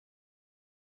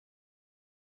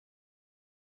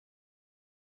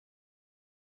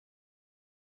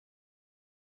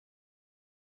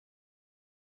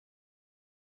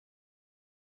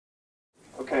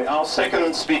Okay, our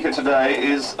second speaker today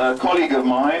is a colleague of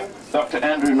mine, Dr.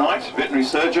 Andrew Knight, veterinary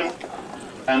surgeon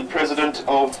and president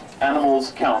of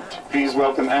Animals Count. Please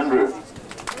welcome Andrew.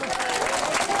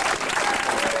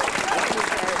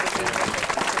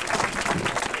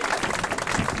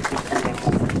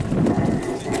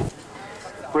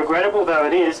 Regrettable though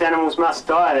it is, animals must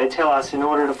die, they tell us, in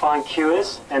order to find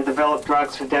cures and develop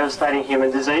drugs for devastating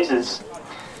human diseases.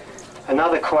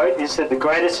 Another quote is that the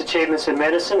greatest achievements in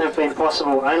medicine have been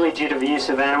possible only due to the use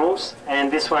of animals,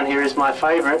 and this one here is my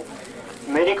favourite.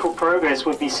 Medical progress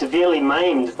would be severely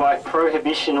maimed by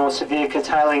prohibition or severe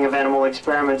curtailing of animal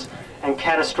experiments, and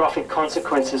catastrophic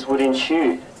consequences would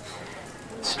ensue.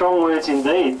 Strong words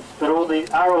indeed, but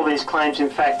are all these claims in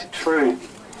fact true?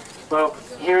 Well,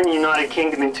 here in the United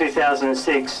Kingdom in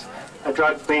 2006, a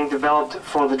drug being developed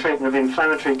for the treatment of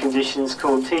inflammatory conditions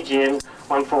called TGN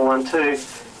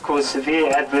 1412 caused severe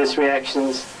adverse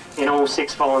reactions in all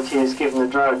 6 volunteers given the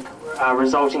drug,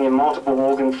 resulting in multiple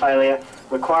organ failure,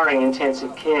 requiring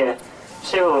intensive care.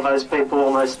 Several of those people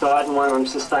almost died and one of them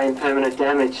sustained permanent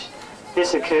damage.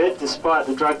 This occurred despite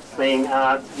the drug being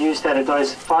used at a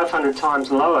dose 500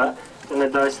 times lower than the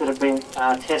dose that had been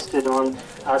tested on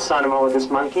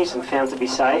cynomolgus monkeys and found to be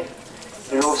safe.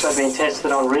 It had also been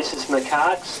tested on rhesus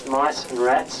macaques, mice and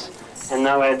rats, and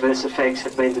no adverse effects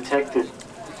have been detected.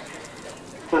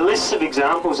 The lists of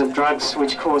examples of drugs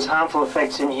which cause harmful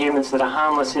effects in humans that are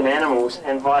harmless in animals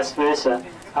and vice versa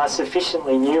are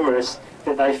sufficiently numerous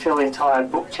that they fill entire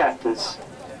book chapters.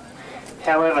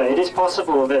 However, it is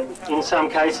possible that in some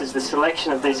cases the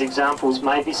selection of these examples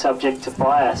may be subject to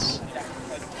bias.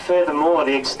 Furthermore,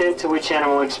 the extent to which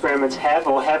animal experiments have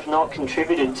or have not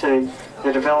contributed to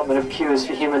the development of cures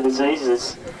for human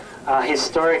diseases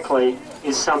historically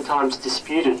is sometimes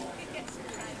disputed.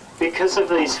 Because of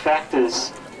these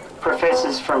factors,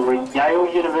 professors from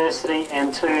Yale University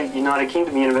and 2 United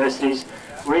Kingdom universities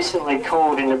recently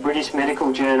called in the British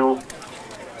Medical Journal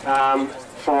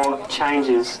for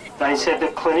changes. They said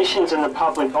that clinicians and the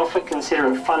public often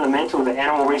consider it fundamental that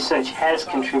animal research has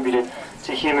contributed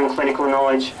to human clinical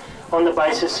knowledge on the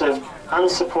basis of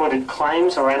unsupported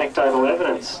claims or anecdotal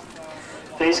evidence.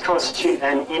 These constitute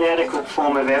an inadequate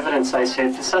form of evidence, they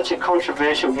said, for such a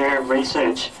controversial area of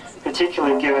research,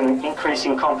 particularly given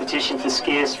increasing competition for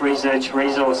scarce research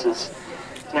resources.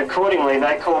 And accordingly,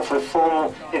 they call for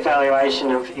formal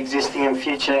evaluation of existing and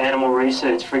future animal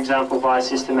research, for example, via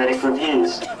systematic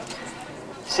reviews.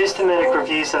 Systematic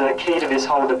reviews are the key to this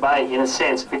whole debate, in a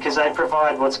sense, because they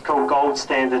provide what's called gold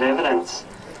standard evidence.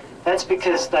 That's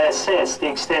because they assess the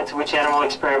extent to which animal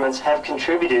experiments have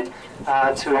contributed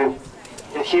to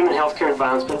human healthcare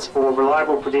advancements or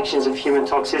reliable predictions of human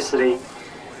toxicity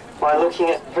by looking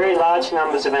at very large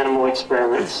numbers of animal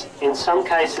experiments. In some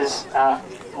cases,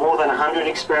 more than 100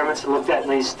 experiments are looked at in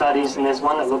these studies, and there's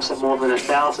one that looks at more than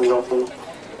 1,000 of them.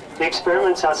 The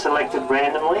experiments are selected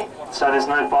randomly, so there's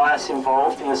no bias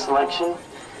involved in the selection,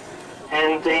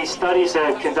 and the studies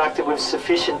are conducted with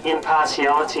sufficient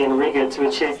impartiality and rigour to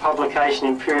achieve publication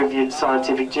in peer-reviewed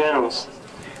scientific journals.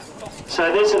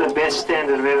 So these are the best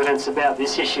standard of evidence about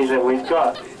this issue that we've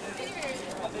got.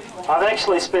 I've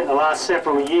actually spent the last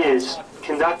several years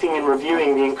conducting and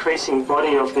reviewing the increasing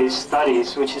body of these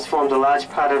studies, which has formed a large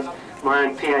part of my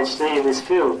own PhD in this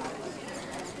field.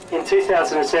 In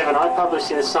 2007, I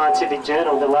published in a scientific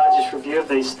journal the largest review of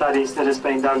these studies that has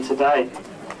been done to date.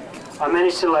 I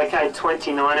managed to locate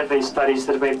 29 of these studies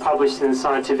that have been published in the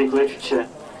scientific literature.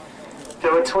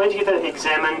 There were 20 that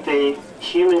examined the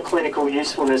human clinical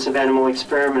usefulness of animal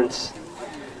experiments.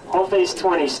 Of these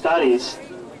 20 studies,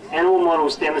 animal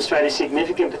models demonstrated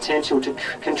significant potential to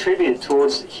contribute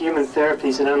towards human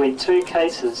therapies in only 2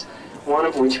 cases, one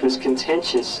of which was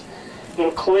contentious.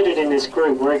 Included in this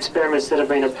group were experiments that have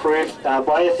been approved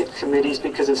by ethics committees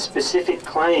because of specific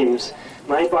claims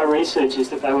made by researchers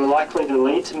that they were likely to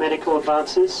lead to medical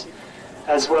advances,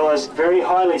 as well as very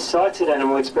highly cited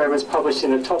animal experiments published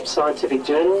in the top scientific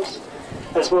journals,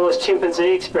 as well as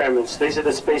chimpanzee experiments. These are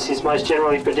the species most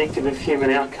generally predictive of human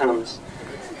outcomes.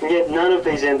 And yet none of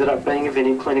these ended up being of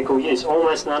any clinical use,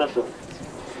 almost none of them.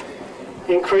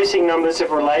 Increasing numbers of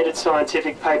related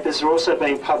scientific papers are also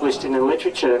being published in the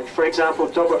literature. For example,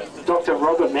 Dr.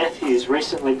 Robert Matthews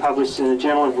recently published in the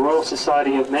Journal of Royal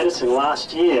Society of Medicine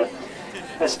last year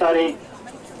a study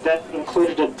that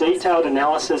included a detailed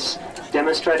analysis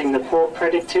demonstrating the poor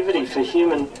predictivity for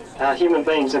human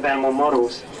beings of animal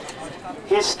models.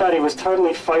 His study was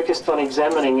totally focused on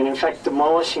examining and in fact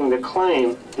demolishing the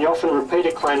claim, the often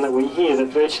repeated claim that we hear, that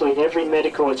virtually every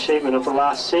medical achievement of the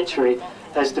last century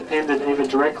has depended either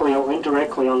directly or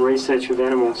indirectly on research with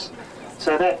animals.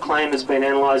 So that claim has been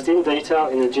analysed in detail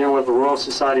in the Journal of the Royal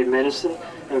Society of Medicine,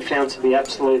 and found to be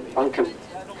absolute bunkum.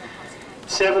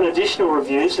 7 additional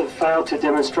reviews have failed to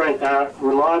demonstrate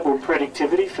reliable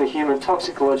predictivity for human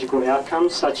toxicological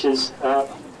outcomes, such as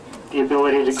the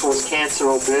ability to cause cancer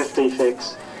or birth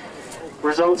defects.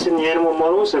 Results in the animal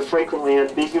models are frequently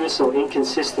ambiguous or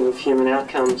inconsistent with human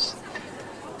outcomes.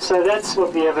 So that's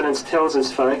what the evidence tells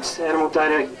us, folks. Animal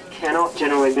data cannot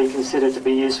generally be considered to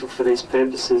be useful for these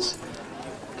purposes.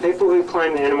 People who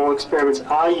claim animal experiments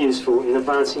are useful in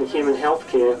advancing human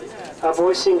healthcare are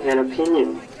voicing an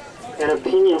opinion. And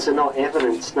opinions are not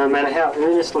evidence, no matter how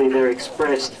earnestly they're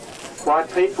expressed, by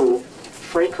people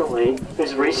frequently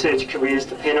whose research careers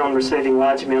depend on receiving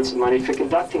large amounts of money for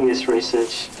conducting this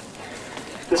research.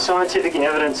 The scientific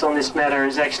evidence on this matter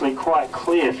is actually quite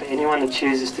clear for anyone that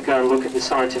chooses to go and look at the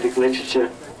scientific literature.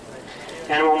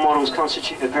 Animal models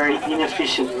constitute a very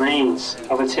inefficient means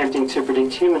of attempting to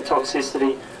predict human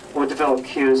toxicity or develop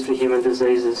cures for human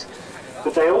diseases.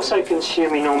 But they also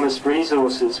consume enormous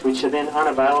resources which are then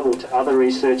unavailable to other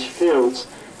research fields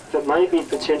that may be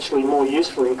potentially more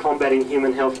useful in combating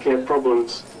human healthcare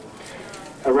problems.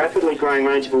 A rapidly growing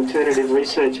range of alternative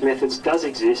research methods does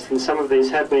exist, and some of these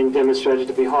have been demonstrated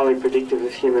to be highly predictive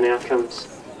of human outcomes.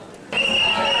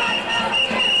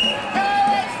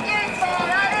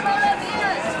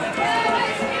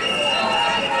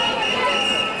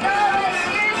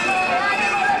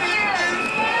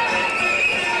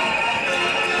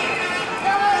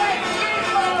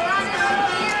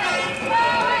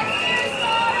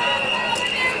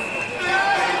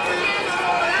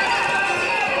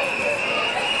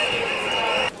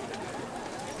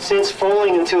 Since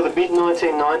falling until the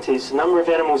mid-1990s, the number of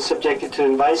animals subjected to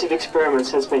invasive experiments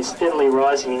has been steadily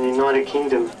rising in the United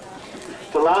Kingdom.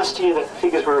 The last year that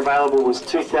figures were available was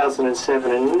 2007,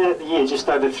 and in that year just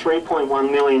over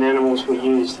 3.1 million animals were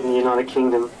used in the United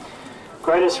Kingdom.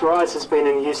 Greatest rise has been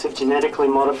in the use of genetically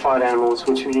modified animals,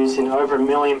 which were used in over 1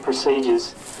 million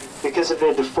procedures. Because of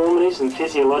their deformities and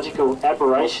physiological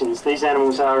aberrations, these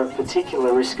animals are at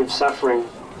particular risk of suffering.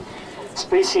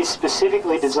 Species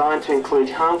specifically designed to include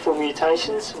harmful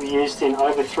mutations were used in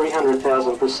over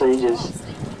 300,000 procedures,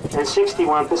 and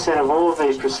 61% of all of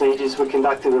these procedures were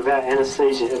conducted without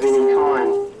anaesthesia of any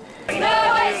kind.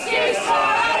 No excuse for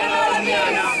animal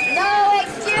abuse!